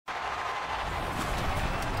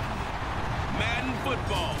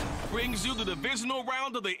Football brings you the divisional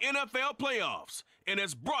round of the NFL playoffs, and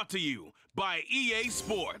it's brought to you by EA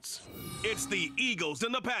Sports. It's the Eagles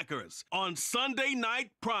and the Packers on Sunday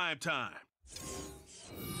night primetime.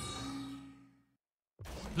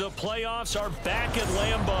 The playoffs are back at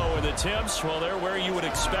Lambeau, and the temps, well, they're where you would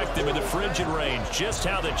expect them in the frigid range. Just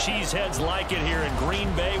how the Cheeseheads like it here in Green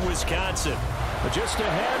Bay, Wisconsin. But just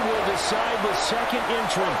ahead, we'll decide the second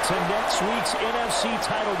entrant to next week's NFC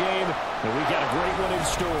title game. And we've got a great one in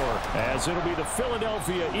store, as it'll be the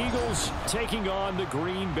Philadelphia Eagles taking on the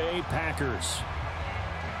Green Bay Packers.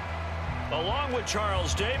 Along with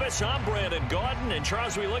Charles Davis, I'm Brandon Gaudin. And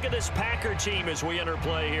Charles, we look at this Packer team as we enter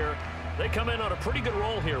play here. They come in on a pretty good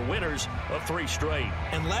roll here, winners of 3 straight.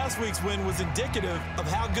 And last week's win was indicative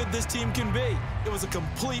of how good this team can be. It was a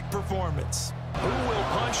complete performance. Who will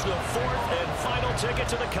punch the 4th and final ticket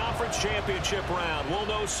to the conference championship round? We'll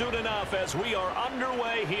know soon enough as we are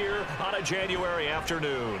underway here on a January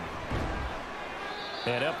afternoon.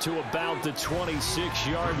 And up to about the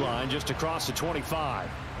 26-yard line, just across the 25.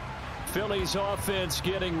 Philly's offense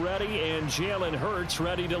getting ready, and Jalen Hurts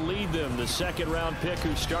ready to lead them. The second-round pick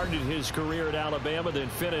who started his career at Alabama, then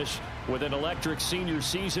finished with an electric senior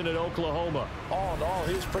season at Oklahoma. All in all,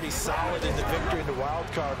 he was pretty solid in the victory in the wild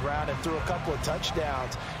card round and threw a couple of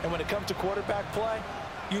touchdowns. And when it comes to quarterback play,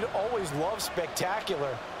 you'd always love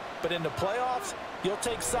spectacular. But in the playoffs, you'll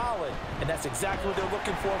take solid. And that's exactly what they're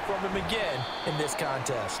looking for from him again in this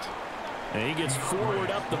contest. And he gets forward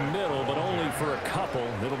up the middle, but only for a couple.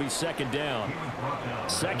 It'll be second down.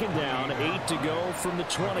 Second down, 8 to go from the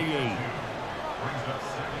 28.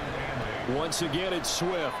 Once again, it's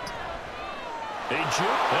Swift. They juke,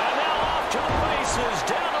 and now off to the races,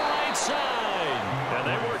 down the right side. And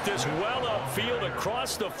they work this well upfield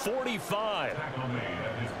across the 45.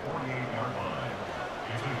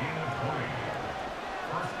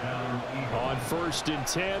 On 1st and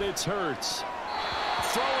 10, it's Hurts.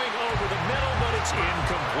 Throwing over the middle, but it's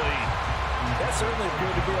incomplete. That certainly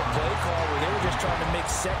appeared to be a play call where they were just trying to make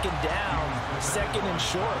second down, second and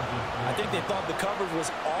short. I think they thought the coverage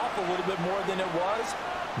was off a little bit more than it was.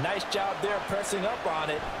 Nice job there pressing up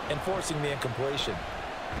on it and forcing the incompletion.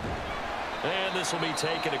 And this will be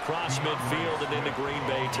taken across midfield and into Green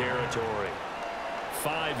Bay territory.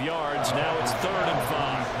 5 yards, now it's 3rd and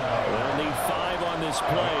 5. They'll need 5 on this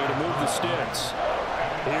play to move the sticks.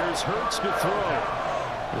 Here's Hurts to throw.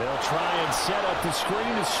 They'll try and set up the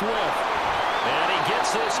screen to Swift. And he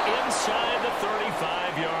gets this inside the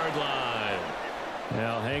 35-yard line.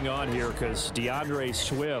 Now, hang on here because DeAndre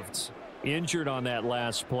Swift injured on that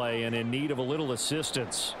last play and in need of a little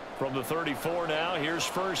assistance. From the 34 now, here's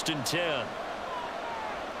 1st and 10.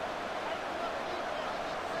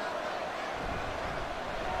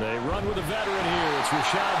 They run with a veteran here. It's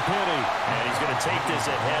Rashad Penny. And he's going to take this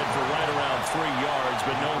ahead for right around 3 yards,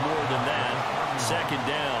 but no more than that. Second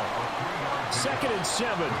down. 2nd and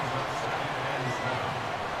 7.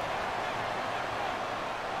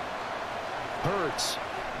 Hurts.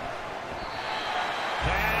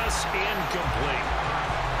 Pass incomplete.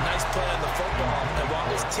 Nice play on the football. And while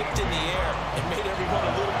it was tipped in the air, it made everyone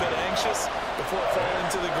a little bit anxious before falling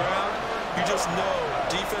to the ground. You just know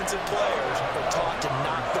defensive players are taught to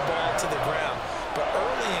knock the ball to the ground. But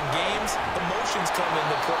early in games, emotions come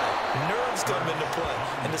into play. Nerves come into play.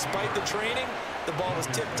 And despite the training, the ball was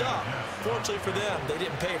tipped up. Fortunately for them, they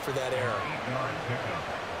didn't pay for that error.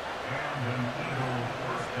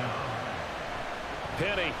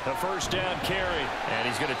 Penny, a 1st down carry. And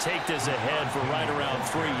he's going to take this ahead for right around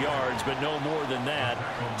 3 yards, but no more than that.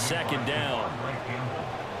 Second down.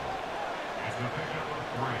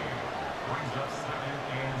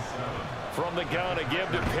 From the gun, a give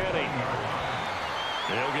to Penny.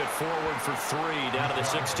 They'll get forward for 3 down to the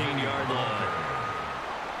 16-yard line.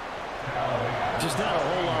 Just not a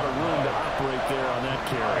whole lot of room to operate there on that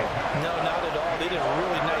carry. No, not at all. They did a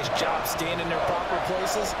really nice job staying in their proper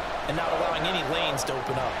places and not allowing any lanes to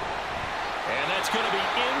open up. And that's going to be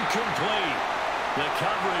incomplete. The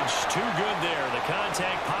coverage too good there. The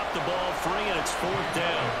contact popped the ball free, and it's 4th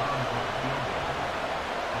down.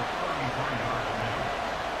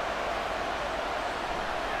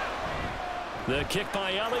 The kick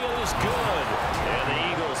by Elliott is good. And the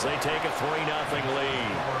Eagles, they take a 3-0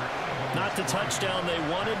 lead. Not the touchdown they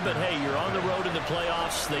wanted, but hey, you're on the road in the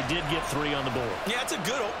playoffs. They did get 3 on the board. Yeah, it's a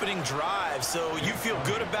good opening drive, so you feel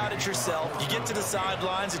good about it yourself. You get to the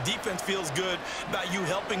sidelines. The defense feels good about you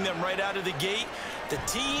helping them right out of the gate. The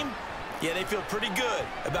team, yeah, they feel pretty good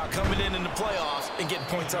about coming in the playoffs and getting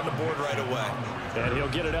points on the board right away. And he'll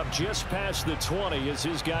get it up just past the 20 as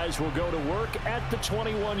his guys will go to work at the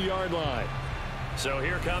 21-yard line. So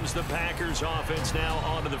here comes the Packers offense now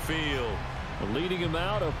onto the field. Leading him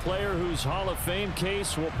out, a player whose Hall of Fame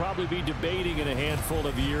case will probably be debating in a handful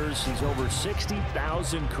of years. He's over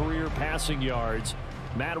 60,000 career passing yards.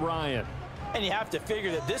 Matt Ryan. And you have to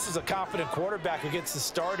figure that this is a confident quarterback who gets the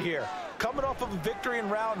start here. Coming off of a victory in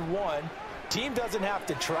round 1, team doesn't have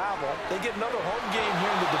to travel. They get another home game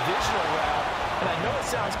here in the divisional round. And I know it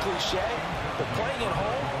sounds cliche, but playing at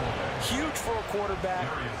home, huge for a quarterback,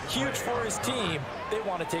 huge for his team. They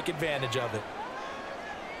want to take advantage of it.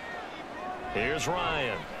 Here's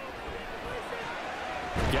Ryan.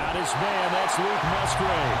 Got his man. That's Luke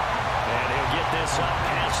Musgrave. And he'll get this up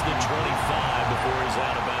past the 25 before he's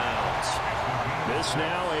out of bounds. This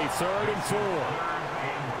now a 3rd and 4.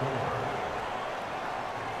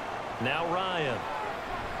 Now Ryan.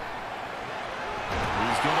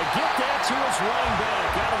 He's going to get that to his running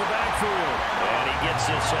back out of the backfield. And he gets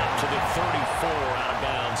this up to the 34 out of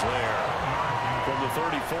bounds there. From the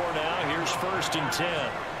 34 now, here's 1st and 10.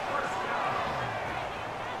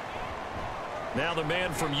 Now the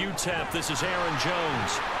man from UTEP, this is Aaron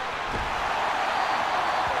Jones.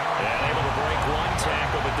 And able to break one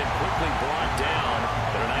tackle, but then quickly brought down.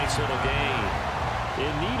 But a nice little gain.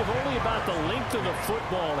 In need of only about the length of the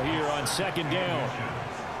football here on 2nd down.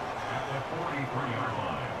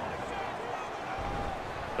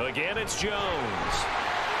 Again, it's Jones.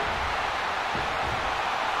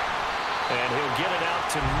 And he'll get it out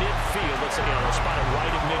to midfield. Let's again, we'll spot it right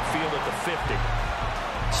at midfield at the 50.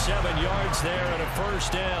 7 yards there and a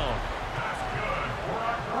 1st down. That's good for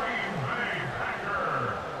a Green Bay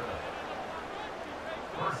Packer.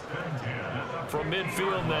 1st and 10. From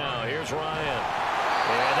midfield now, here's Ryan.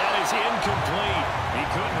 And that is incomplete. He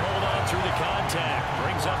couldn't hold on through the contact.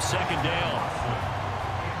 Brings up 2nd down.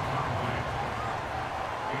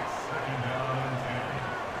 It's 2nd down and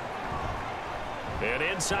 10. An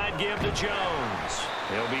inside give to Jones.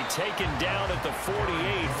 He'll be taken down at the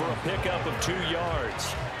 48 for a pickup of 2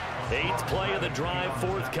 yards. 8th play of the drive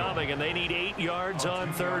forthcoming, and they need 8 yards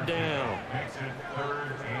on 3rd down. Makes it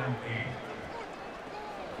 3rd and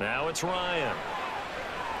 8. Now it's Ryan.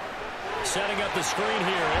 Setting up the screen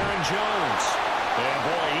here, Aaron Jones. And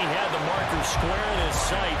boy, he had the marker square in his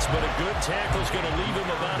sights, but a good tackle's going to leave him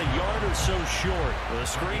about a yard or so short. The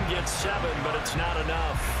screen gets 7, but it's not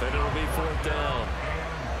enough, and it'll be 4th down.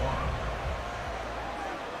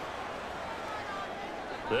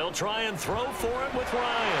 They'll try and throw for it with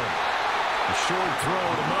Ryan. A short throw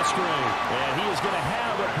to Musgrave, and he is going to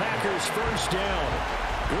have a Packers 1st down.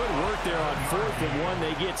 Good work there on 4th and 1.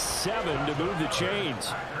 They get 7 to move the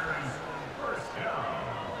chains. 1st down.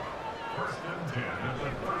 1st and 10 at the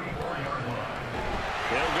 34-yard line.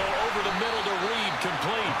 They'll go over the middle to Reed,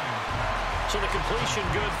 complete. So the completion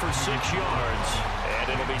good for 6 yards,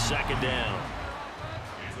 and it'll be 2nd down.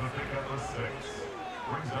 He's going to pick up a 6.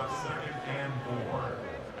 Brings up 2nd and 4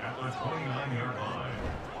 at the 29-yard line.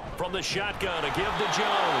 From the shotgun, a give to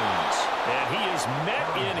Jones. And he is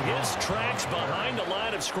met in his tracks behind the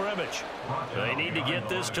line of scrimmage. They need to get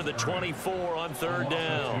this to the 24 on 3rd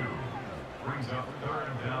down. Brings up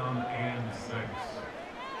 3rd down and 6.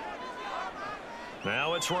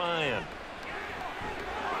 Now it's Ryan.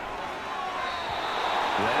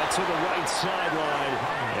 That's to the right sideline,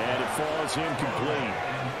 and it falls incomplete.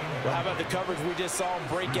 Well, how about the coverage we just saw him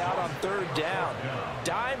break out on 3rd down?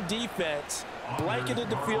 Dime defense, blanketed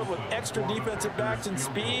the field with extra defensive backs and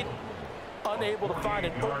speed, unable to find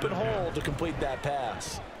an open hole to complete that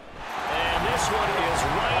pass. And this one is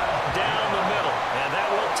right down the middle, and that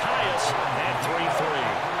will tie us at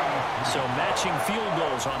 3-3. So matching field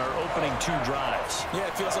goals on our opening 2 drives. Yeah,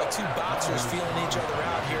 it feels like 2 boxers feeling each other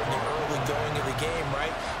out here in the early going of the game,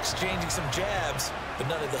 right? Exchanging some jabs, but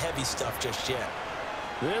none of the heavy stuff just yet.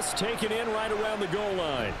 This taken in right around the goal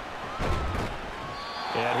line.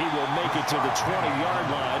 And he will make it to the 20-yard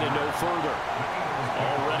line and no further.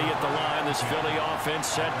 Already at the line, this Philly offense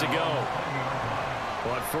set to go.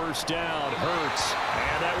 On 1st down, Hurts.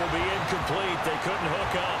 And that will be incomplete. They couldn't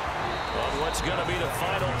hook up on what's going to be the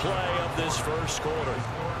final play of this 1st quarter.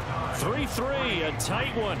 3-3, a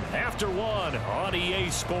tight one after 1 on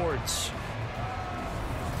EA Sports.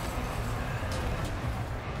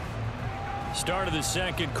 Start of the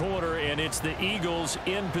 2nd quarter, and it's the Eagles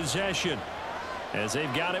in possession as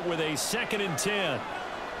they've got it with a 2nd and 10.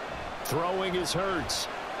 Throwing is Hurts.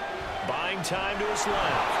 Buying time to his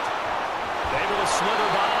left. Able to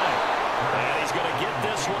slither by. And he's going to get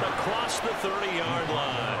this one across the 30-yard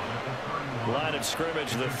line. Line of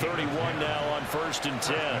scrimmage, the 31 now on 1st and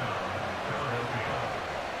 10.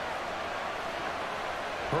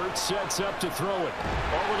 Hurts sets up to throw it.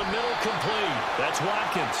 Over the middle, complete. That's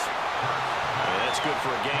Watkins. And that's good for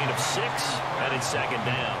a gain of 6, and it's 2nd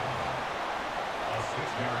down. A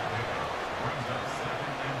 6-yard pickup. Brings up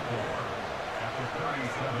 2nd and 4 at the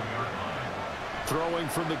 37-yard line. Throwing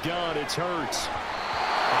from the gun, it's Hurts.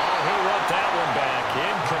 Oh, he wrote that one back.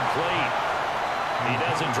 Incomplete. He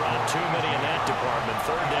doesn't drop too many in that department.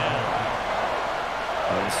 3rd down.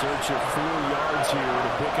 In search of 4 yards here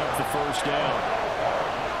to pick up the 1st down.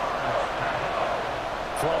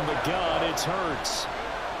 From the gun, it's Hurts.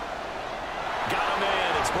 Got a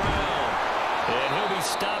man, it's Brown. And he'll be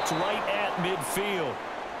stopped right at midfield.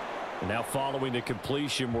 And now following the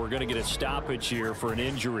completion, we're going to get a stoppage here for an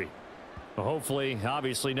injury. Well, hopefully,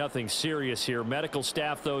 obviously nothing serious here. Medical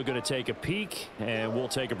staff, though, going to take a peek, and we'll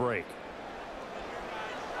take a break.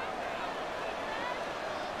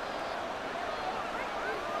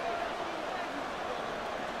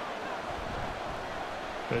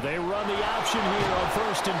 They run the option here on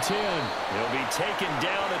 1st and 10. He'll be taken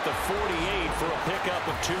down at the 48 for a pickup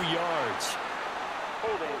of 2 yards.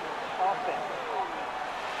 Holding offense.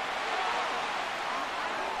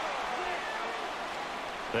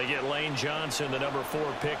 They get Lane Johnson, the number 4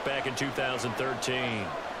 pick back in 2013.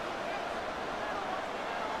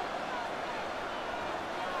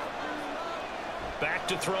 Back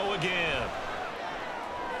to throw again.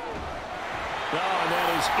 Oh, and that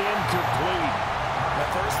is incomplete. My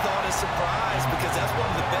first thought is surprise because that's one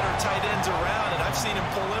of the better tight ends around, and I've seen him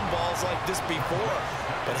pull in balls like this before.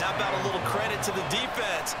 But how about a little credit to the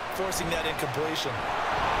defense forcing that incompletion?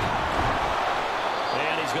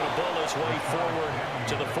 And he's going to bull his way forward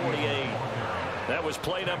to the 48. That was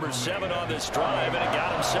play number 7 on this drive, and it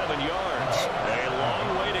got him 7 yards. A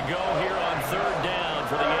long way to go here on 3rd down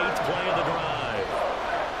for the 8th play of the drive.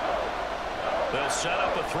 They'll set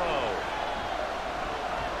up a throw.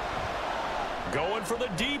 Going for the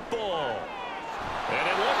deep ball. And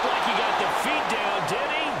it looked like he got the feet down, did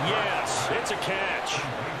he? Yes, it's a catch.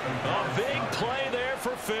 A big play there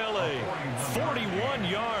for Philly. 41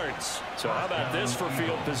 yards. So how about this for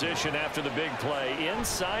field position after the big play?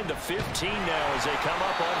 Inside the 15 now as they come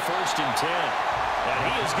up on 1st and 10. And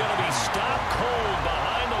he is going to be stopped cold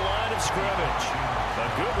behind the line of scrimmage. A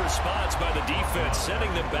good response by the defense,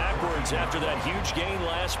 sending them backwards after that huge gain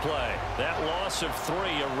last play. That loss of 3,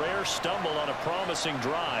 a rare stumble on a promising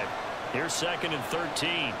drive. Here's 2nd and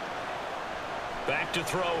 13. Back to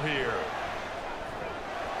throw here.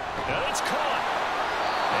 And it's caught.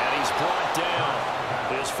 And he's brought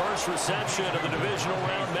down. His first reception of the divisional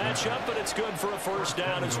round matchup, but it's good for a 1st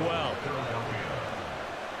down as well.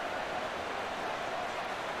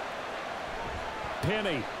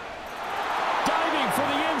 Penny. Diving for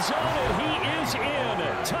the end zone, and he is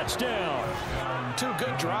in. Touchdown. 2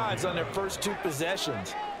 good drives on their first 2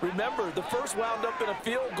 possessions. Remember, the first wound up in a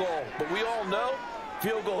field goal, but we all know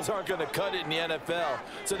field goals aren't going to cut it in the NFL,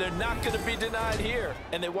 so they're not going to be denied here,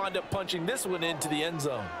 and they wind up punching this one into the end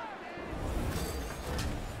zone.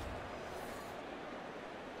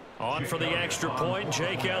 On for the extra point,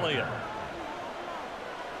 Jake Elliott.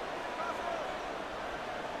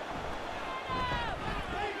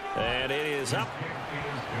 And it is up.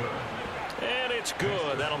 And it's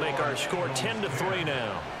good. That'll make our score 10-3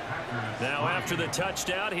 now. Now after the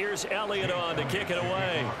touchdown, here's Elliott on to kick it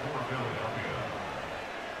away.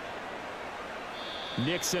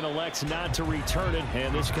 Nixon elects not to return it,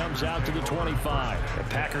 and this comes out to the 25. The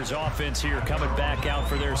Packers offense here coming back out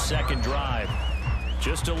for their 2nd drive.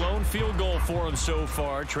 Just a lone field goal for them so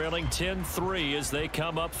far, trailing 10-3 as they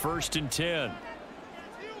come up 1st and 10.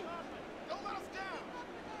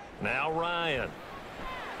 Now Ryan.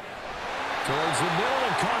 Towards the middle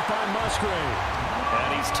and caught by Musgrave.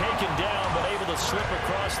 And he's taken down but able to slip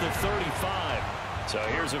across the 35. So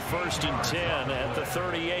here's a 1st and 10 at the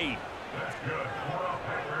 38.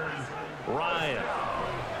 Ryan.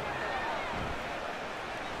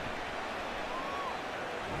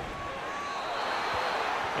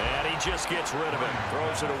 And he just gets rid of it,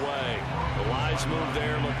 throws it away. The wise move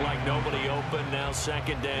there, looked like nobody open. Now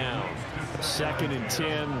 2nd down. 2nd and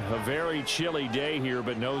 10, a very chilly day here,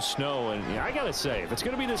 but no snow. And I got to say, if it's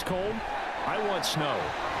going to be this cold, I want snow.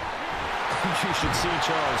 You should see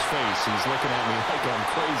Charles' face. He's looking at me like I'm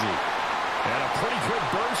crazy. And a pretty good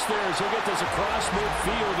burst there as he'll get this across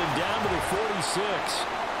midfield and down to the 46.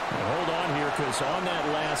 And hold on here, because on that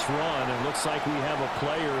last run, it looks like we have a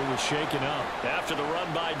player who was shaken up. After the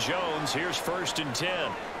run by Jones, here's 1st and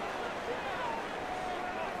 10.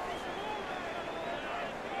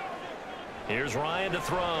 Here's Ryan to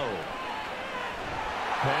throw.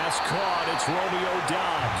 Pass caught. It's Romeo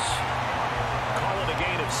Doubs. Call it a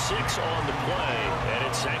gain of 6 on the play, and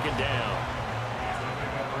it's 2nd down.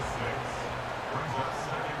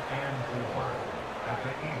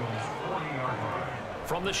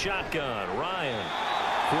 From the shotgun, Ryan.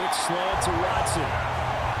 Quick slant to Watson.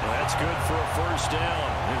 That's good for a first down.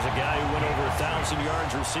 There's a guy who went over 1,000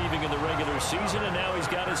 yards receiving in the regular season, and now he's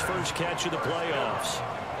got his first catch of the playoffs.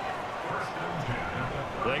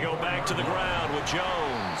 They go back to the ground with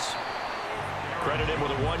Jones. Credit him with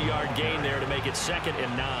a 1-yard gain there to make it 2nd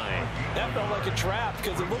and 9. That felt like a trap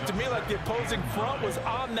because it looked to me like the opposing front was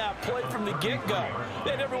on that play from the get-go.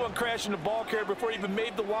 They had everyone crashing the ball carrier before he even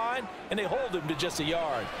made the line, and they hold him to just a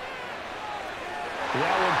yard.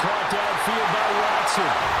 That one caught downfield by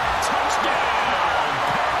Watson. Touchdown,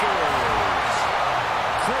 Packers.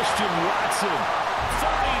 Christian Watson,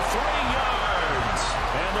 33 yards.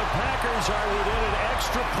 And the Packers are within an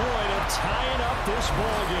extra point of tying up this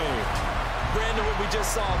ball game. Brandon, what we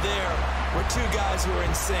just saw there were two guys who are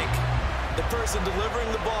in sync. The person delivering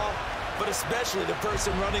the ball, but especially the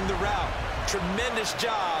person running the route. Tremendous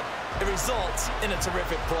job. It results in a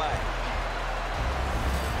terrific play.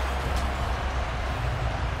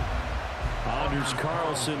 Anders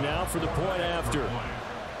Carlson now for the point after.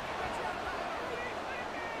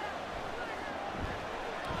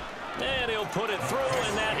 And he'll put it through,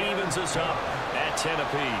 and that evens us up at 10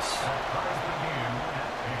 apiece.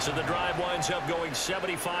 So the drive winds up going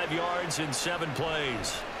 75 yards in 7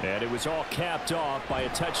 plays. And it was all capped off by a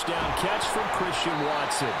touchdown catch from Christian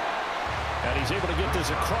Watson. And he's able to get this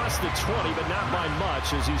across the 20, but not by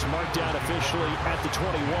much, as he's marked down officially at the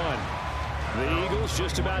 21. The Eagles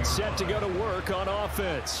just about set to go to work on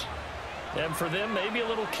offense. And for them, maybe a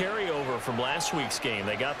little carryover from last week's game.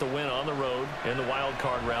 They got the win on the road in the wild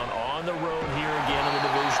card round, on the road here again in the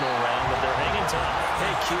divisional round, but they're hanging tough.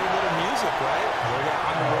 Hey, cue a little music, right? They're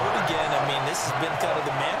on the road again. I mean, this has been kind of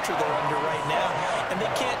the mantra they're under right now, and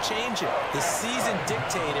they can't change it. The season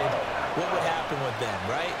dictated what would happen with them,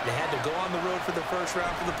 right? They had to go on the road for the first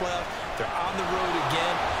round for the playoff. They're on the road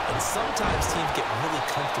again, and sometimes teams get really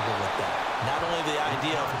comfortable with that. Not only the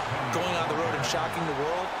idea of going on the road and shocking the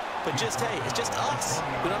world, but just, hey, it's just us.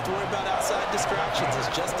 We don't have to worry about outside distractions.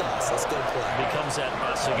 It's just us. Let's go play. Becomes that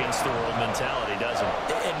us against the world mentality, doesn't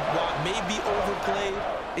it? And while it may be overplayed,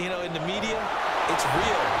 you know, in the media, it's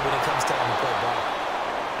real when it comes time to play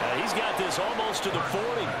ball. He's got this almost to the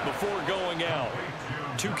 40 before going out.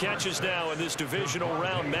 2 catches now in this divisional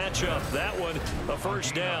round matchup. That one, a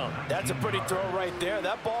first down. That's a pretty throw right there.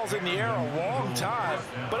 That ball's in the air a long time,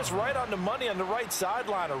 but it's right on the money on the right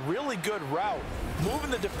sideline. A really good route.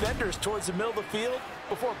 Moving the defenders towards the middle of the field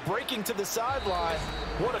before breaking to the sideline.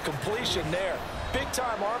 What a completion there.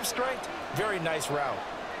 Big-time arm strength. Very nice route.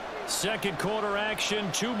 Second quarter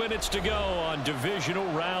action, 2 minutes to go on divisional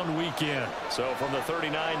round weekend. So from the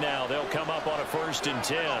 39 now, they'll come up on a 1st and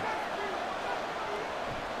 10.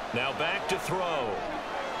 Now back to throw.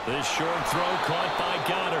 This short throw caught by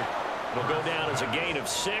Goddard. It'll go down as a gain of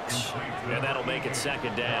 6, and that'll make it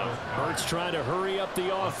 2nd down. Hurts trying to hurry up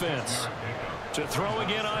the offense. To throw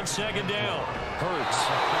again on 2nd down. Hurts.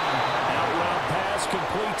 Out route pass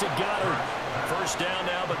complete to Goddard. First down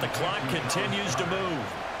now, but the clock continues to move.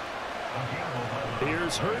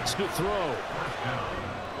 Here's Hurts to throw.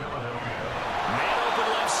 Man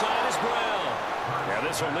open left side is Brown. Now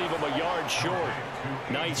this will leave him a yard short.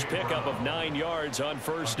 Nice pickup of 9 yards on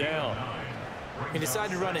first down. He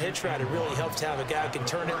decided to run a hitch route. It really helps to have a guy who can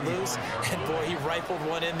turn it loose. And, boy, he rifled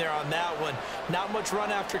one in there on that one. Not much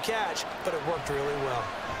run after catch, but it worked really well.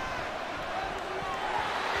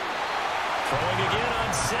 Throwing again on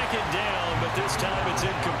 2nd down, but this time it's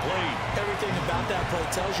incomplete. Everything about that play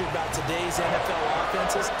tells you about today's NFL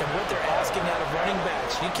offenses and what they're asking out of running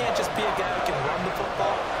backs. You can't just be a guy who can run the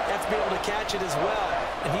football. You have to be able to catch it as well,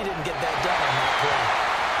 and he didn't get that done on that play.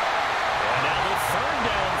 And now the 3rd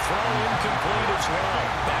down throw incomplete as well.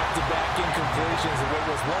 Back-to-back incompletions of what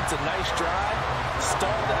was once a nice drive.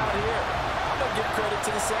 Stalled out here. I'm going to give credit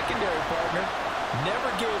to the secondary partner.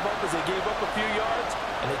 Never gave up as they gave up a few yards,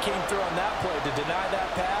 and they came through on that play to deny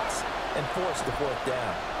that pass and force the 4th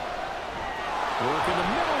down. Work in the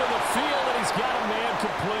middle of the field, and he's got a man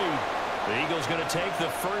complete. The Eagles going to take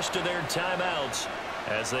the first of their timeouts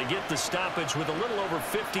as they get the stoppage with a little over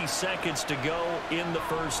 50 seconds to go in the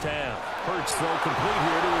first half. Hurts throw complete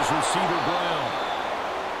here to his receiver Brown.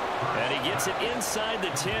 And he gets it inside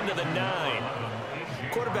the 10 to the 9.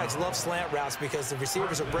 Quarterbacks love slant routes because the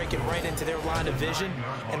receivers are breaking right into their line of vision,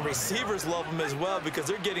 and receivers love them as well because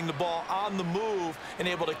they're getting the ball on the move and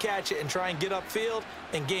able to catch it and try and get upfield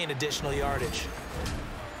and gain additional yardage.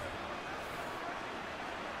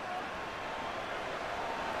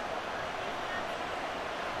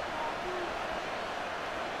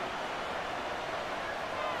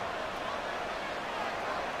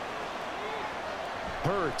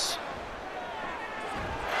 Hurts.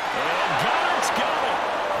 And Goddard's got it.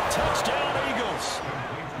 Touchdown, Eagles.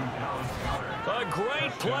 A a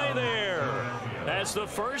great play there as the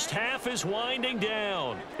first half is winding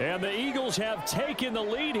down. And the Eagles have taken the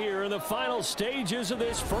lead here in the final stages of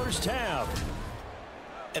this first half.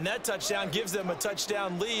 And that touchdown gives them a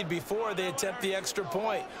touchdown lead before they attempt the extra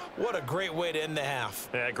point. What a great way to end the half.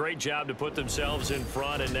 Yeah, great job to put themselves in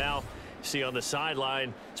front, and now see on the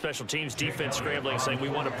sideline, special teams defense scrambling, saying we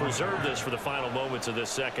want to preserve this for the final moments of this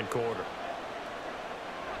second quarter.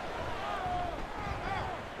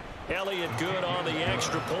 Elliott good on the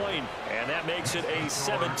extra point, and that makes it a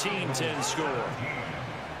 17-10 score.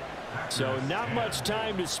 So not much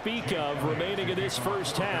time to speak of remaining in this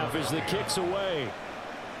first half as the kick's away.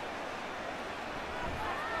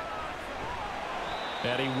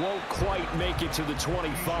 And he won't quite make it to the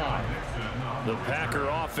 25. The Packer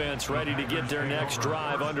offense ready to get their next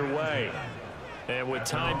drive underway. And with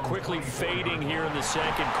time quickly fading here in the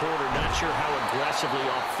second quarter, not sure how aggressively,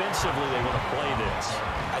 offensively they want to play this.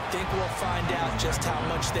 I think we'll find out just how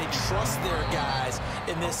much they trust their guys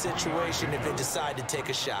in this situation if they decide to take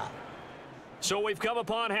a shot. So we've come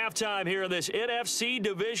upon halftime here in this NFC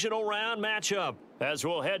Divisional round matchup. As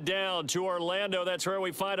we'll head down to Orlando, that's where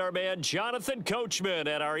we find our man Jonathan Coachman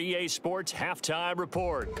at our EA Sports Halftime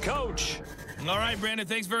Report. Coach. All right, Brandon,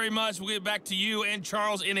 thanks very much. We'll get back to you and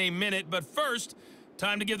Charles in a minute. But first,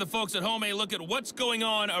 time to give the folks at home a look at what's going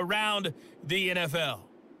on around the NFL.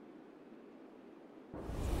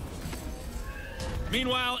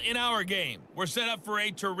 Meanwhile, in our game, we're set up for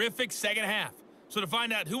a terrific second half. So to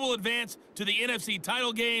find out who will advance to the NFC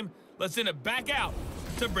title game, let's send it back out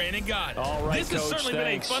to Brandon God. All right, this has certainly been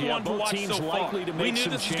a fun one to watch so far. We knew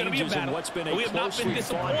this was going to be a battle, but we have not been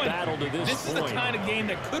disappointed. This is the kind of game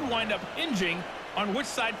that could wind up hinging on which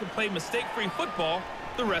side can play mistake-free football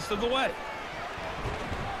the rest of the way.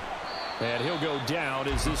 And he'll go down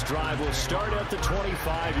as this drive will start at the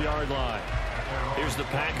 25-yard line. Here's the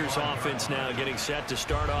Packers offense now getting set to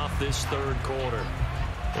start off this third quarter.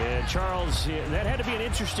 And Charles, that had to be an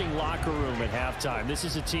interesting locker room at halftime. This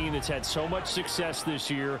is a team that's had so much success this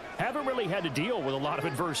year. Haven't really had to deal with a lot of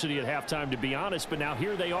adversity at halftime, to be honest. But now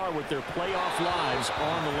here they are with their playoff lives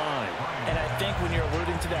on the line. And I think when you're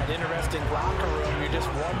alluding to that interesting locker room, you're just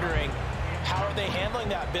wondering, how are they handling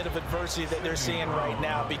that bit of adversity that they're seeing right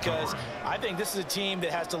now? Because I think this is a team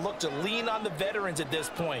that has to look to lean on the veterans at this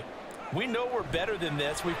point. We know we're better than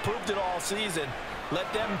this. We've proved it all season.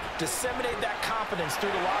 Let them disseminate that confidence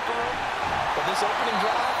through the locker room. But this opening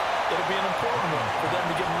drive, it'll be an important one for them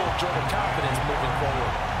to get a little jolt of confidence moving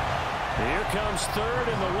forward. Here comes third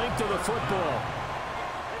and the length of the football.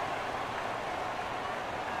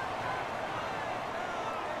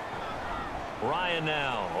 Ryan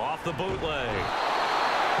now off the bootleg.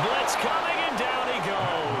 Blitz coming, and down he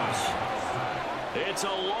goes. It's a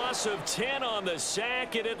loss of 10 on the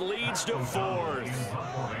sack, and it leads to fourth.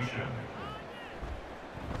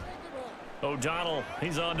 O'Donnell,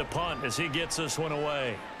 he's on to punt as he gets this one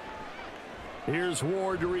away. Here's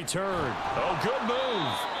Ward to return. Oh, good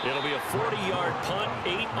move. It'll be a 40-yard punt,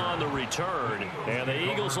 8 on the return. And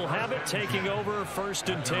the Eagles will have it, taking over first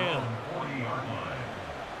and 10.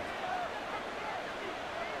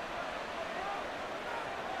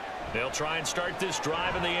 They'll try and start this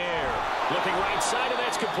drive in the air. Looking right side, and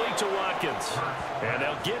that's complete to Watkins. And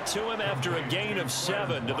they'll get to him after a gain of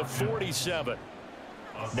 7 to the 47.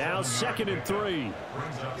 Now 2nd and 3.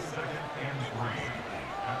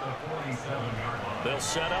 They'll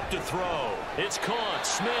set up to throw. It's caught.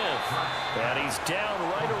 Smith. And he's down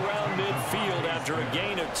right around midfield after a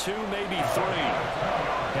gain of 2, maybe 3.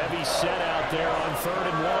 Heavy set out there on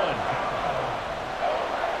 3rd and 1.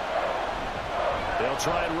 They'll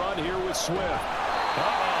try and run here with Swift.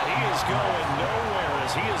 He is going nowhere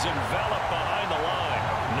as he is enveloped behind the line.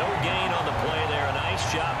 No gain on the play there. A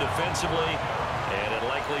nice job defensively. And it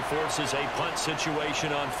likely forces a punt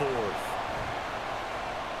situation on 4th.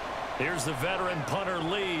 Here's the veteran punter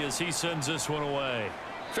Lee as he sends this one away.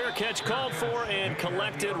 Fair catch called for and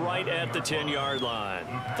collected right at the 10-yard line.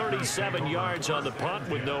 37 yards on the punt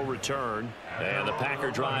with no return. And the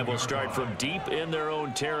Packer drive will start from deep in their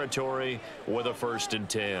own territory with a 1st and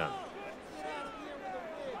 10.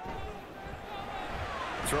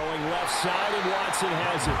 Throwing left side, and Watson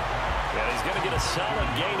has it. And he's going to get a solid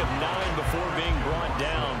gain of 9 before being brought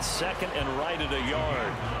down. 2nd and right at a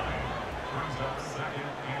yard.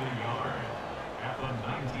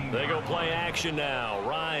 They go play action now.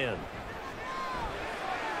 Ryan.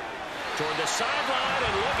 Toward the sideline,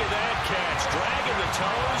 and look at that catch. Dragging the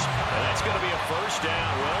toes, and that's going to be a 1st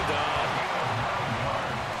down. Well done.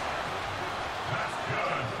 That's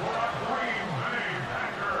good for a Green Bay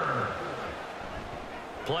Packer.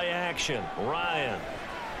 Play action. Ryan.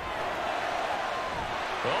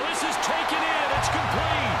 Well, this is taken in It's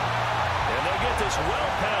complete. And they get this well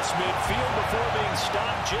past midfield before being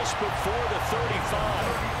stopped just before the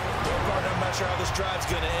 35. I'm not sure how this drive's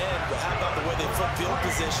going to end, but how about the way they flip field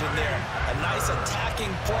position there? A nice attacking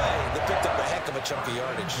play that picked up a heck of a chunk of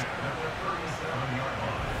yardage.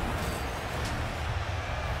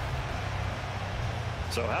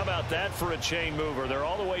 So how about that for a chain mover? They're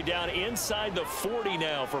all the way down inside the 40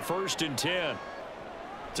 now for 1st and 10.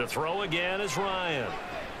 To throw again is Ryan.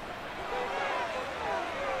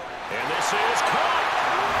 And this is caught.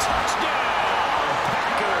 Touchdown,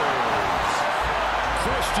 Packers.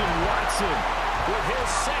 Christian Watson with his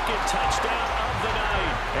 2nd touchdown of the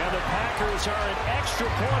night. And the Packers are an extra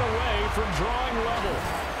point away from drawing level.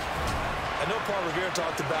 I know Paul Revere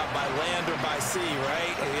talked about by land or by sea,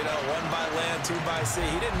 right? You know, 1 by land, 2 by sea.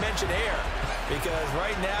 He didn't mention air because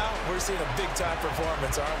right now we're seeing a big-time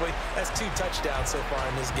performance, aren't we? That's 2 touchdowns so far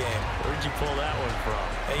in this game. Where'd you pull that one from?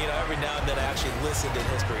 And, you know, every now and then I actually listened in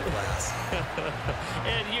history class.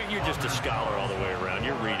 And you're just a scholar all the way around.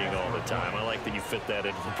 You're reading all the time. I like that you fit that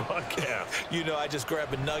into the broadcast. You know, I just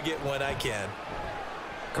grab a nugget when I can.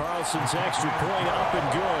 Carlson's extra point up and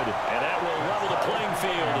good. And that will level the playing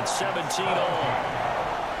field at 17 all.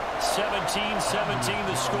 17-17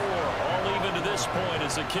 the score. All even to this point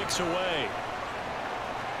as the kick's away.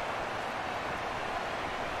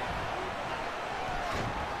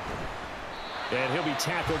 And he'll be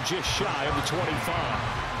tackled just shy of the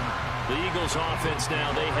 25. The Eagles offense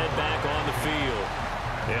now, they head back on the field.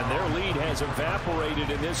 And their lead has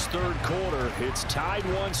evaporated in this 3rd quarter. It's tied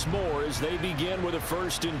once more as they begin with a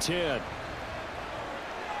 1st and 10.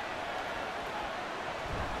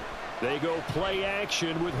 They go play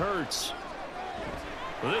action with Hurts.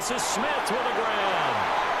 This is Smith with a grab.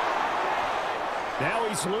 Now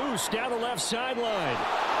he's loose down the left sideline.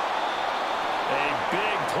 A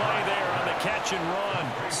big play there on the catch and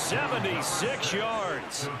run. 76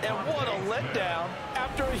 yards. And what a letdown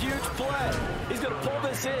after a huge play. He's going to pull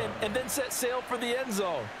this in and then set sail for the end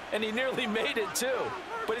zone. And he nearly made it too.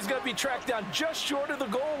 But he's going to be tracked down just short of the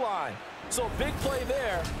goal line. So a big play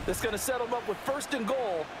there that's going to set him up with 1st and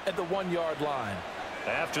goal at the 1-yard line.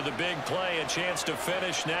 After the big play, a chance to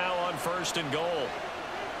finish now on 1st and goal.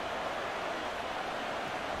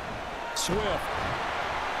 Swift.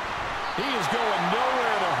 He is going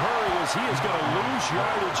nowhere in a hurry as he is going to lose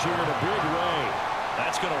yardage here in a big way.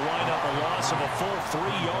 That's going to wind up a loss of a full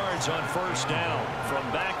 3 yards on 1st down. From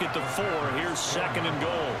back at the 4, here's 2nd and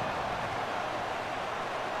goal.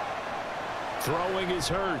 Throwing is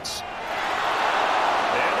Hurts.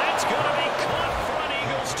 And that's going to be caught for an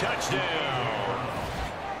Eagles touchdown.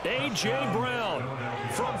 A.J. Brown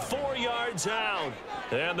from 4 yards out.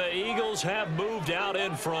 And the Eagles have moved out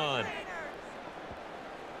in front.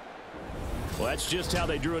 Well, that's just how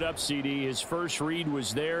they drew it up, CD. His first read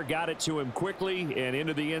was there, got it to him quickly, and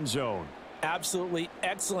into the end zone. Absolutely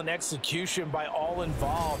excellent execution by all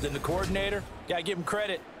involved. And the coordinator, got to give him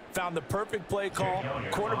credit, found the perfect play call.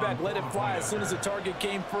 Quarterback let it fly as soon as the target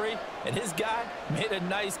came free, and his guy made a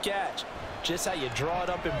nice catch. Just how you draw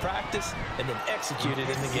it up in practice and then execute it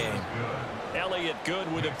in the game. Elliott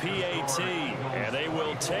good with a PAT, and they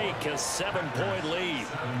will take a 7-point lead.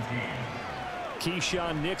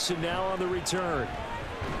 Keyshawn Nixon now on the return.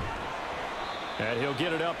 And he'll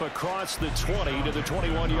get it up across the 20 to the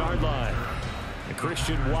 21-yard line. And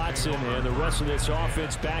Christian Watson and the rest of this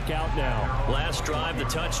offense back out now. Last drive, the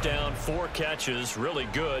touchdown, 4 catches, really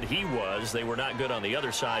good. He was. They were not good on the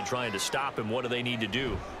other side trying to stop him. What do they need to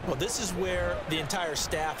do? Well, this is where the entire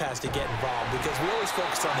staff has to get involved because we always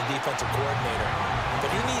focus on the defensive coordinator. But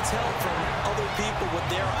he needs help from other people with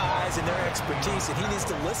their eyes and their expertise, and he needs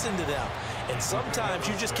to listen to them. And sometimes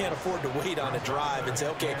you just can't afford to wait on a drive and say,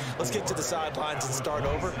 okay, let's get to the sidelines and start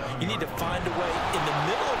over. You need to find a way in the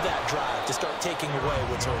middle of that drive to start taking away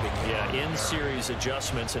what's hurting you. Yeah, in-series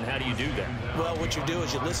adjustments, and how do you do that? Well, what you do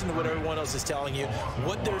is you listen to what everyone else is telling you,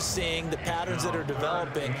 what they're seeing, the patterns that are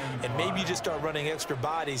developing, and maybe you just start running extra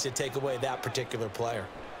bodies to take away that particular player.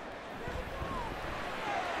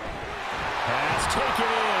 Pass taken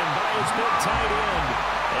in by his big tight end.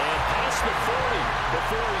 And past the 40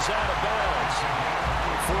 before he's out of bounds.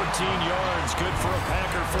 14 yards, good for a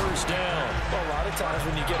Packer first down. Well, a lot of times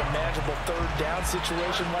when you get a manageable 3rd down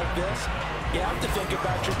situation like this, you have to think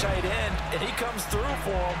about your tight end, and he comes through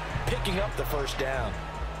for him, picking up the 1st down.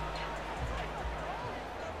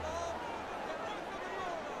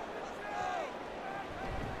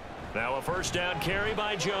 Now a 1st down carry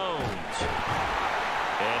by Jones.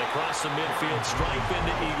 And across the midfield stripe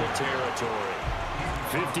into Eagle territory.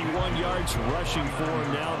 51 yards rushing for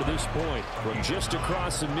him now to this point. From just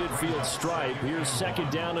across the midfield stripe, here's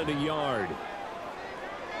 2nd down and a yard.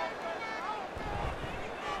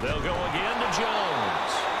 They'll go again to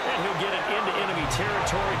Jones. And he'll get it into enemy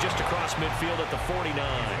territory just across midfield at the 49.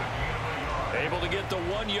 Able to get the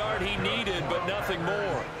 1 yard he needed, but nothing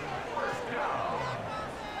more.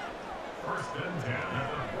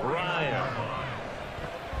 Ryan.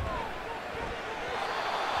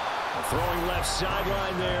 Throwing left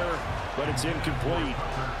sideline there, but it's incomplete.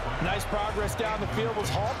 Nice progress down the field was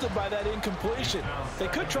halted by that incompletion. They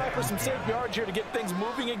could try for some safe yards here to get things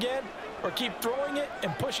moving again, or keep throwing it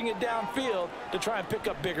and pushing it downfield to try and pick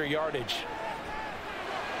up bigger yardage.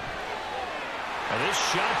 And this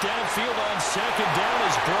shot downfield on second down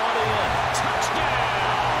is brought in.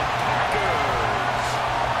 Touchdown, Packers!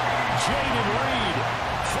 Jaden Reed,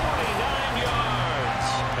 49 yards.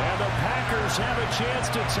 And the Packers have a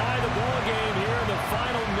chance to tie the ball game here in the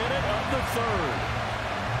final minute of the third.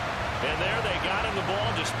 And there they got him the ball.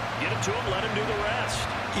 Just get it to him, let him do the rest.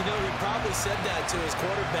 You know, he probably said that to his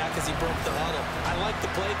quarterback as he broke the huddle. I like the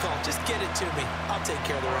play call. Just get it to me. I'll take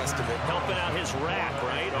care of the rest of it. Helping out his rack,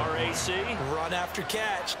 right? RAC. Run after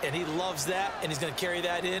catch, and he loves that, and he's going to carry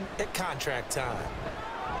that in at contract time.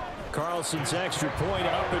 Carlson's extra point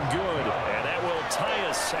up and good. And that will tie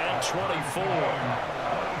us at 24.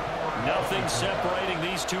 Nothing separating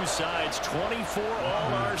these two sides. 24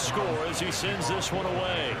 all our score as he sends this one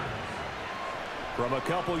away. From a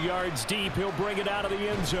couple yards deep, he'll bring it out of the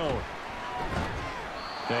end zone.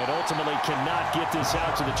 And ultimately cannot get this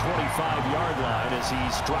out to the 25-yard line as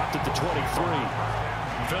he's dropped at the 23.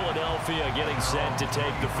 Philadelphia getting set to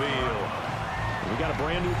take the field. We got a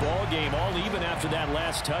brand new ball game, all even after that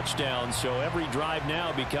last touchdown, so every drive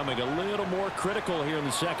now becoming a little more critical here in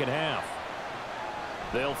the second half.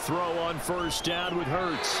 They'll throw on first down with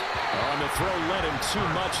Hurts. On the throw, led him too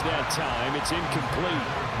much that time. It's incomplete.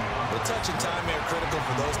 The touch and time are critical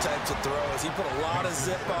for those types of throws. He put a lot of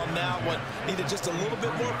zip on that one. Needed just a little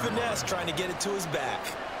bit more finesse trying to get it to his back.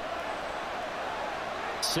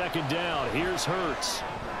 Second down. Here's Hurts.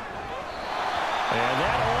 And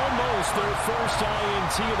that almost their first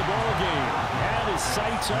INT of the ball game. Had his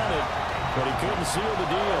sights on it, but he couldn't seal the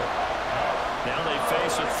deal. Now they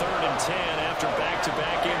face a 3rd and 10 after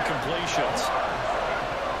back-to-back incompletions.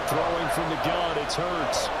 Throwing from the gun, it's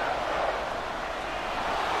Hurts.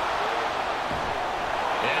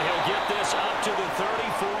 And he'll get this up to the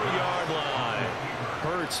 34-yard line.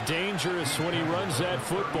 Hurts dangerous when he runs that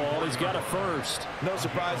football. He's got a first. No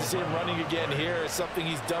surprise to see him running again here. It's something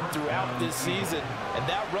he's done throughout this season. And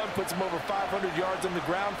that run puts him over 500 yards on the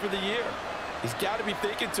ground for the year. He's got to be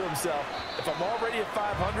thinking to himself, if I'm already at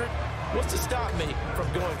 500, what's to stop me from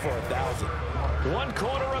going for 1,000? 1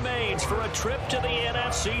 quarter remains for a trip to the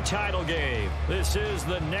NFC title game. This is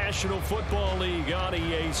the National Football League on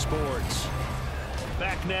EA Sports.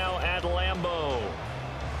 Back now at Lambeau.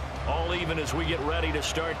 All even as we get ready to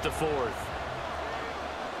start the fourth.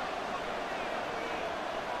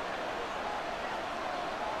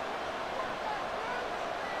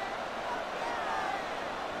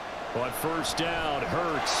 On first down,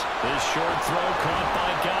 Hurts. His short throw caught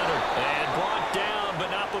by Goddard. And brought down, but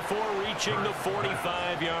not before reaching the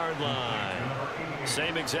 45-yard line.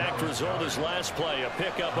 Same exact result as last play, a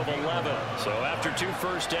pickup of 11. So after 2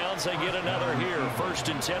 first downs, they get another here.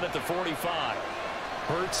 1st and 10 at the 45.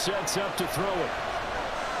 Hurts sets up to throw it.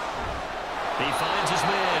 He finds his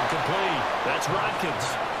man, complete. That's Watkins.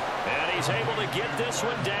 And he's able to get this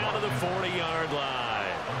one down to the 40-yard line.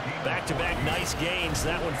 Back-to-back nice gains.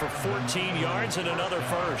 That one for 14 yards and another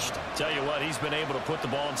first. Tell you what, he's been able to put the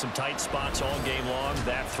ball in some tight spots all game long.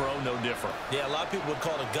 That throw, no different. Yeah, a lot of people would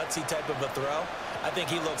call it a gutsy type of a throw. I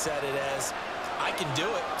think he looks at it as, I can do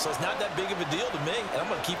it, so it's not that big of a deal to me, and I'm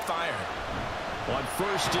going to keep firing. On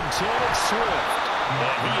 1st and 10, it's Swift.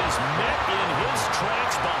 And he is met in his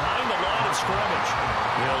tracks behind the line of scrimmage.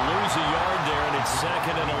 He'll lose a yard there, and it's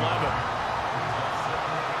 2nd and 11.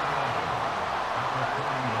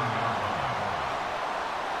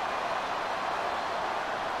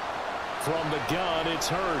 From the gun, it's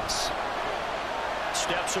Hurts.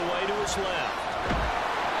 Steps away to his left.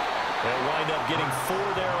 He'll wind up getting 4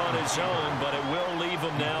 there on his own, but it will leave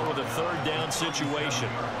him now with a 3rd down situation.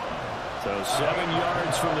 So 7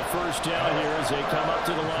 yards from the first down here as they come up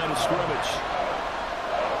to the line of scrimmage.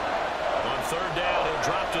 On 3rd down, he'll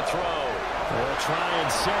drop to throw. They'll try and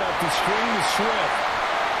set up the screen to Swift.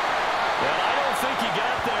 Well, I don't think he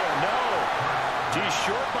got there, no. He's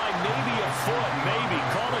short by maybe a foot, maybe.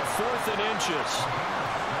 Call it 4th and inches.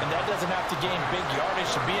 And that doesn't have to gain big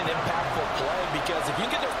yardage to be an impactful play, because if you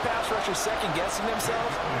get those pass rushers second-guessing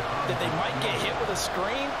themselves that they might get hit with a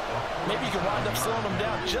screen, maybe you can wind up slowing them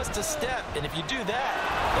down just a step. And if you do that,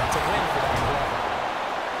 that's a win for that play.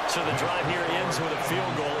 So the drive here ends with a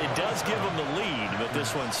field goal. It does does give them the lead, but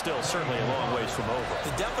this one's still certainly a long ways from over.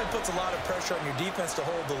 It definitely puts a lot of pressure on your defense to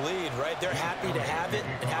hold the lead, right? They're happy to have it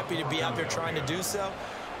and happy to be out there trying to do so.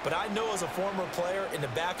 But I know as a former player, in the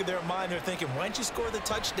back of their mind, they're thinking, why don't you score the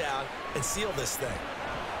touchdown and seal this thing?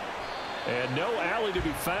 And no alley to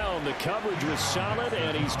be found. The coverage was solid,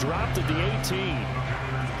 and he's dropped at the 18.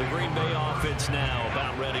 The Green Bay offense now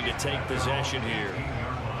about ready to take possession here.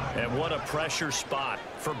 And what a pressure spot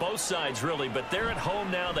for both sides, really. But they're at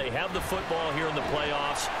home now. They have the football here in the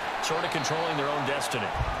playoffs, sort of controlling their own destiny.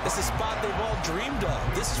 It's a spot they've all dreamed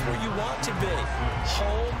of. This is where you want to be.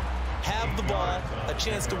 Home, have the ball, a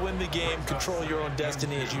chance to win the game, control your own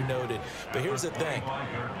destiny, as you noted. But here's the thing.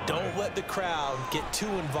 Don't let the crowd get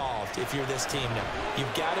too involved if you're this team now.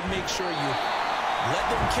 You've got to make sure you let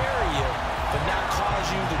them carry you, but not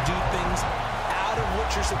cause you to do things out of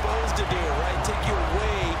what you're supposed to do, right? Take you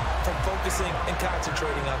away from focusing and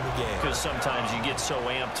concentrating on the game. Because sometimes you get so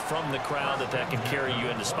amped from the crowd that can carry you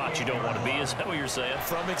into spots you don't want to be. Is that what you're saying?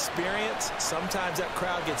 From experience, sometimes that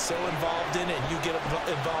crowd gets so involved in it and you get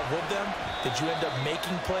involved with them that you end up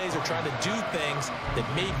making plays or trying to do things that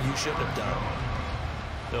maybe you shouldn't have done.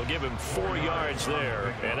 They'll give him 4 yards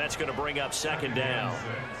there, and that's going to bring up second down.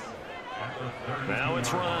 Now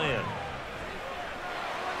it's Ryan.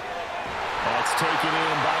 That's taken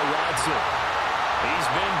in by Watson. He's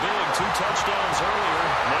been big, 2 touchdowns earlier.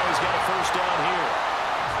 Now he's got a first down here.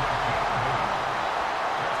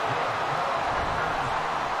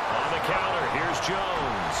 On the counter, here's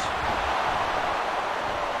Jones.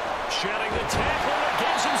 Shedding the tackle, it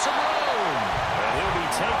gives him some room. And he'll be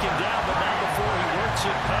taken down, but not before he works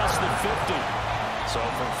it past the 50. So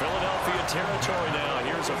from Philadelphia territory now,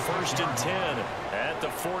 here's a 1st and 10 at the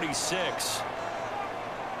 46.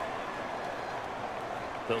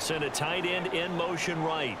 They'll send a tight end in motion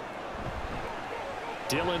right.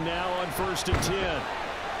 Dillon now on 1st and 10.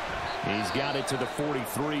 He's got it to the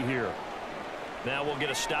 43 here. Now we'll get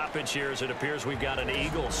a stoppage here as it appears we've got an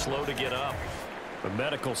Eagle slow to get up. The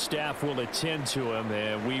medical staff will attend to him,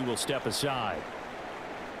 and we will step aside.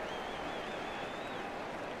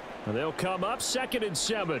 And they'll come up 2nd and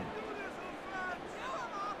 7.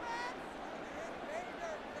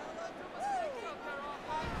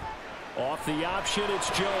 Off the option,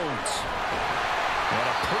 it's Jones. And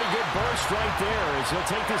a pretty good burst right there as he'll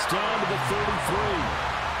take this down to the 33.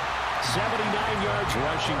 79 yards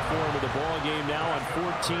rushing for him in the ball game now on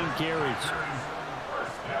 14 carries.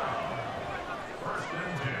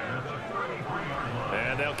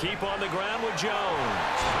 And they'll keep on the ground with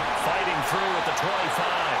Jones. Fighting through at the 25.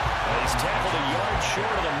 And he's tackled a yard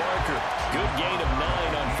short of the marker. Good gain of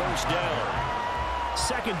 9 on 1st down.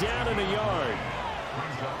 2nd down and a yard.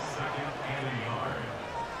 Brings up 2nd and a yard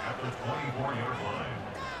at the 24-yard line.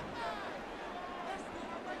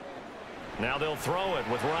 Now they'll throw it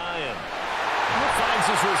with Ryan. He finds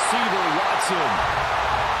his receiver, Watson.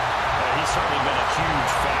 He's certainly been a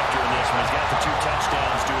huge factor in this one. He's got the 2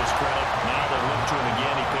 touchdowns to his credit. Now they look to him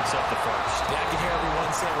again. He picks up the 1st. Yeah, I can hear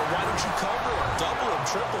everyone saying, well, why don't you cover him, double him,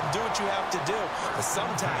 triple him, do what you have to do. But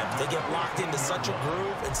sometimes they get locked into such a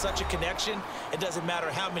groove and such a connection, it doesn't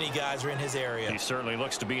matter how many guys are in his area. He certainly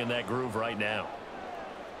looks to be in that groove right now.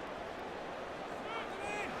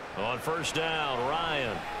 On 1st down,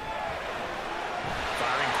 Ryan.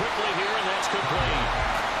 Firing quickly here, and that's complete.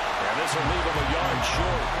 And this will leave him a yard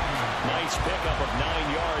short. Nice pickup of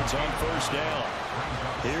 9 yards on 1st down.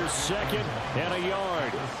 Here's 2nd and a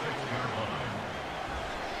yard.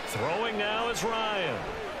 Throwing now is Ryan.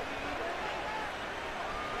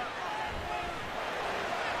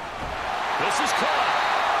 This is caught.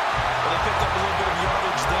 Well, they picked up a little bit of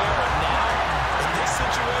yardage there, and now, in this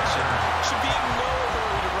situation, should be in no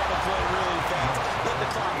hurry to run a play really fast. Let the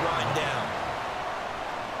clock wind down.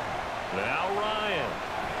 Now Ryan.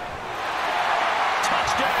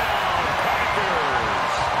 Touchdown,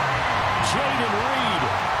 Packers. Jaden Reed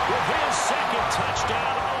with his 2nd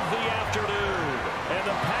touchdown of the afternoon. And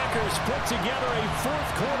the Packers put together a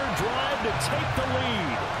 4th quarter drive to take the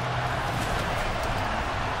lead.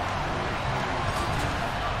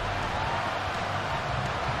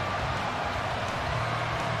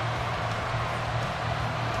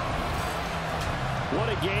 What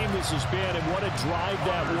a game this has been, and what a drive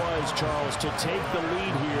that was, Charles, to take the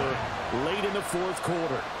lead here late in the 4th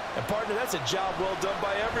quarter. And, partner, that's a job well done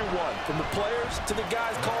by everyone, from the players to the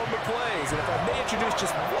guys calling the plays. And if I may introduce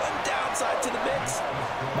just one downside to the mix,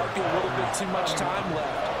 might be a little bit too much time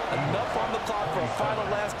left. Enough on the clock for a final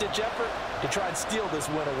last-ditch effort to try and steal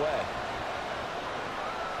this win away.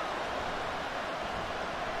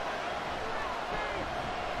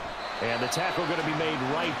 And the tackle going to be made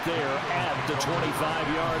right there at the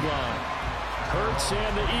 25-yard line. Hurts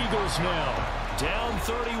and the Eagles now. Down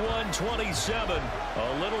 31-27.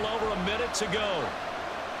 A little over a minute to go.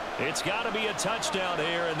 It's got to be a touchdown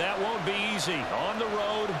here, and that won't be easy. On the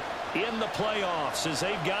road, in the playoffs, as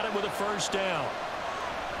they've got it with a first down.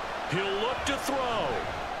 He'll look to throw.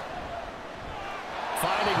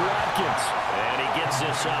 Finding Watkins. And he gets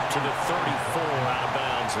this up to the 34 out of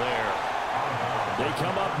bounds there. They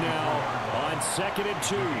come up now on 2nd and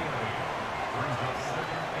 2.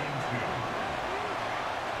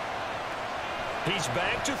 He's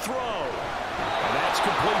back to throw. And that's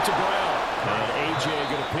complete to Brown. And A.J.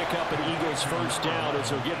 going to pick up an Eagles first down as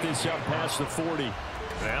he'll get this up past the 40.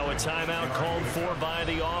 Now a timeout called for by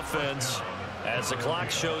the offense as the clock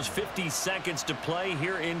shows 50 seconds to play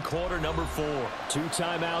here in quarter number 4. 2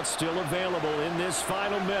 timeouts still available in this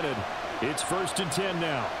final minute. It's 1st and 10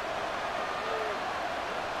 now.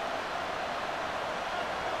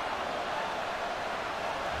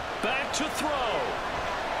 Back to throw.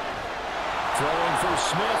 Throwing for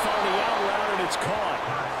Smith on the out route, and it's caught.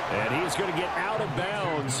 And he's going to get out of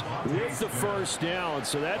bounds with the first down,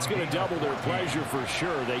 so that's going to double their pleasure for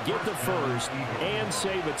sure. They get the first and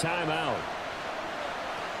save a timeout.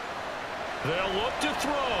 They'll look to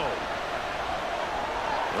throw.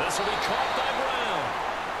 This will be caught by Brown.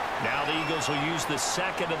 Now the Eagles will use the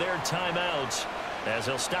second of their timeouts as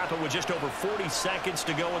they'll stop it with just over 40 seconds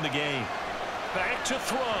to go in the game. Back to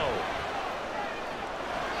throw.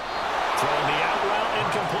 Throwing the out route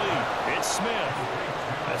incomplete. It's Smith.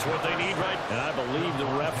 That's what they need right now. And I believe the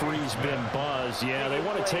referee's been buzzed. Yeah, they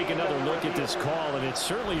want to take another look at this call, and it's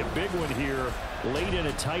certainly a big one here late in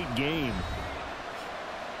a tight game.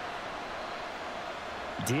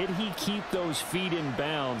 Did he keep those feet in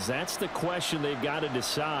bounds? That's the question they've got to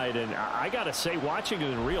decide. And I got to say, watching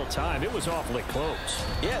it in real time, it was awfully close.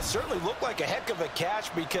 Yeah, it certainly looked like a heck of a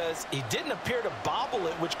catch because he didn't appear to bobble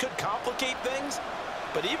it, which could complicate things.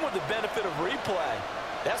 But even with the benefit of replay,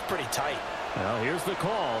 that's pretty tight. Well, here's the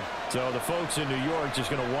call. So the folks in New York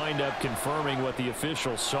just going to wind up confirming what the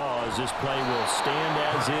official saw as this play will stand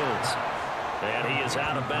as is. And he is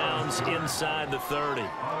out of bounds inside the 30.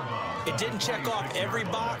 It didn't check off every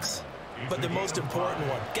box, but the most important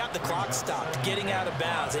one. Got the clock stopped, getting out of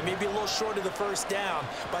bounds. They may be a little short of the first down,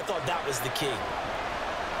 but I thought that was the key.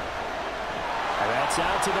 And that's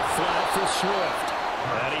out to the flat for Swift.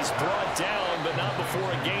 And he's brought down, but not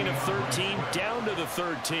before a gain of 13, down to the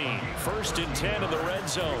 13. 1st and 10 in the red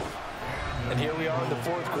zone. And here we are in the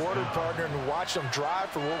 4th quarter, partner, and watch them drive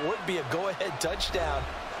for what would be a go-ahead touchdown.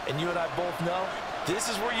 And you and I both know this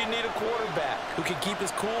is where you need a quarterback who can keep his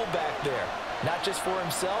cool back there. Not just for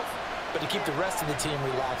himself, but to keep the rest of the team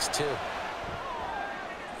relaxed too.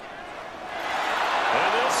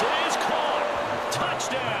 And this is caught.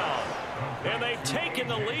 Touchdown. And they've taken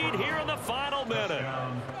the lead here in the final minute.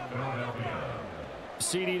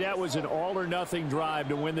 CD, that was an all-or-nothing drive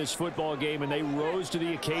to win this football game, and they rose to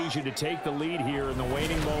the occasion to take the lead here in the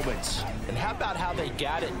waning moments. And how about how they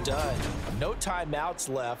got it done? No timeouts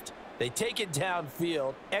left. They take it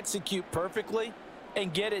downfield, execute perfectly,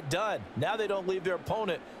 and get it done. Now they don't leave their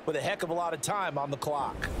opponent with a heck of a lot of time on the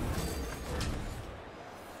clock.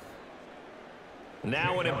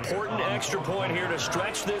 Now an important extra point here to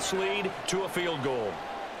stretch this lead to a field goal.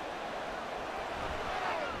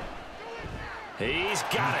 He's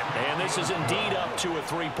got it, and this is indeed up to a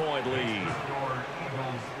 3-point lead.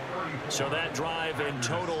 So that drive in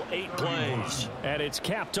total 8 plays. And it's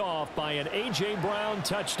capped off by an A.J. Brown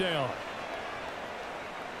touchdown.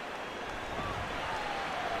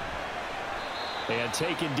 And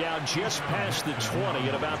taken down just past the 20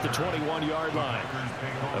 at about the 21-yard line.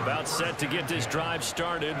 About set to get this drive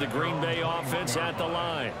started, the Green Bay offense at the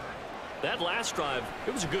line. That last drive,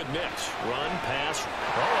 it was a good mix. Run, pass.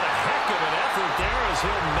 Oh, a heck of an effort there as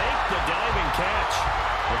he'll make the diving catch.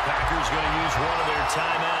 The Packers going to use one of their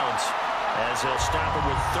timeouts as they'll stop it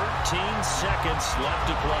with 13 seconds left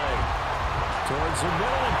to play. Towards the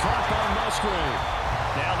middle and caught by Musgrave.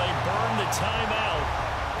 Now they burn the timeout,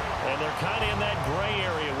 and they're kind of in that gray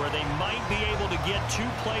area where they might be able to get 2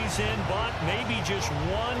 plays in, but maybe just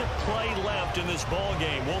 1 play left in this ball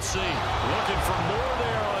game. We'll see. Looking for more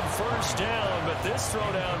there on first down, but this throw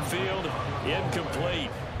downfield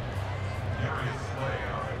incomplete.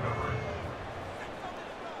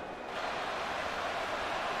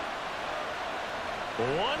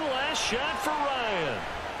 One last shot for Ryan.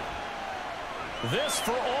 This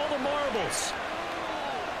for all the marbles.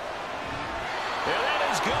 And that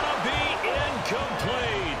is going to be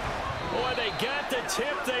incomplete. Boy, they got the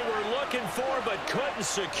tip they were looking for but couldn't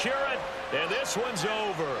secure it, and this one's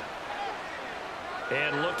over.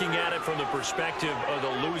 And looking at it from the perspective of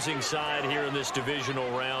the losing side here in this divisional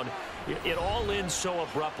round, it all ends so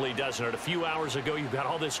abruptly, doesn't it? A few hours ago, you've got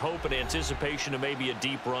all this hope and anticipation of maybe a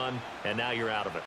deep run, and now you're out of it.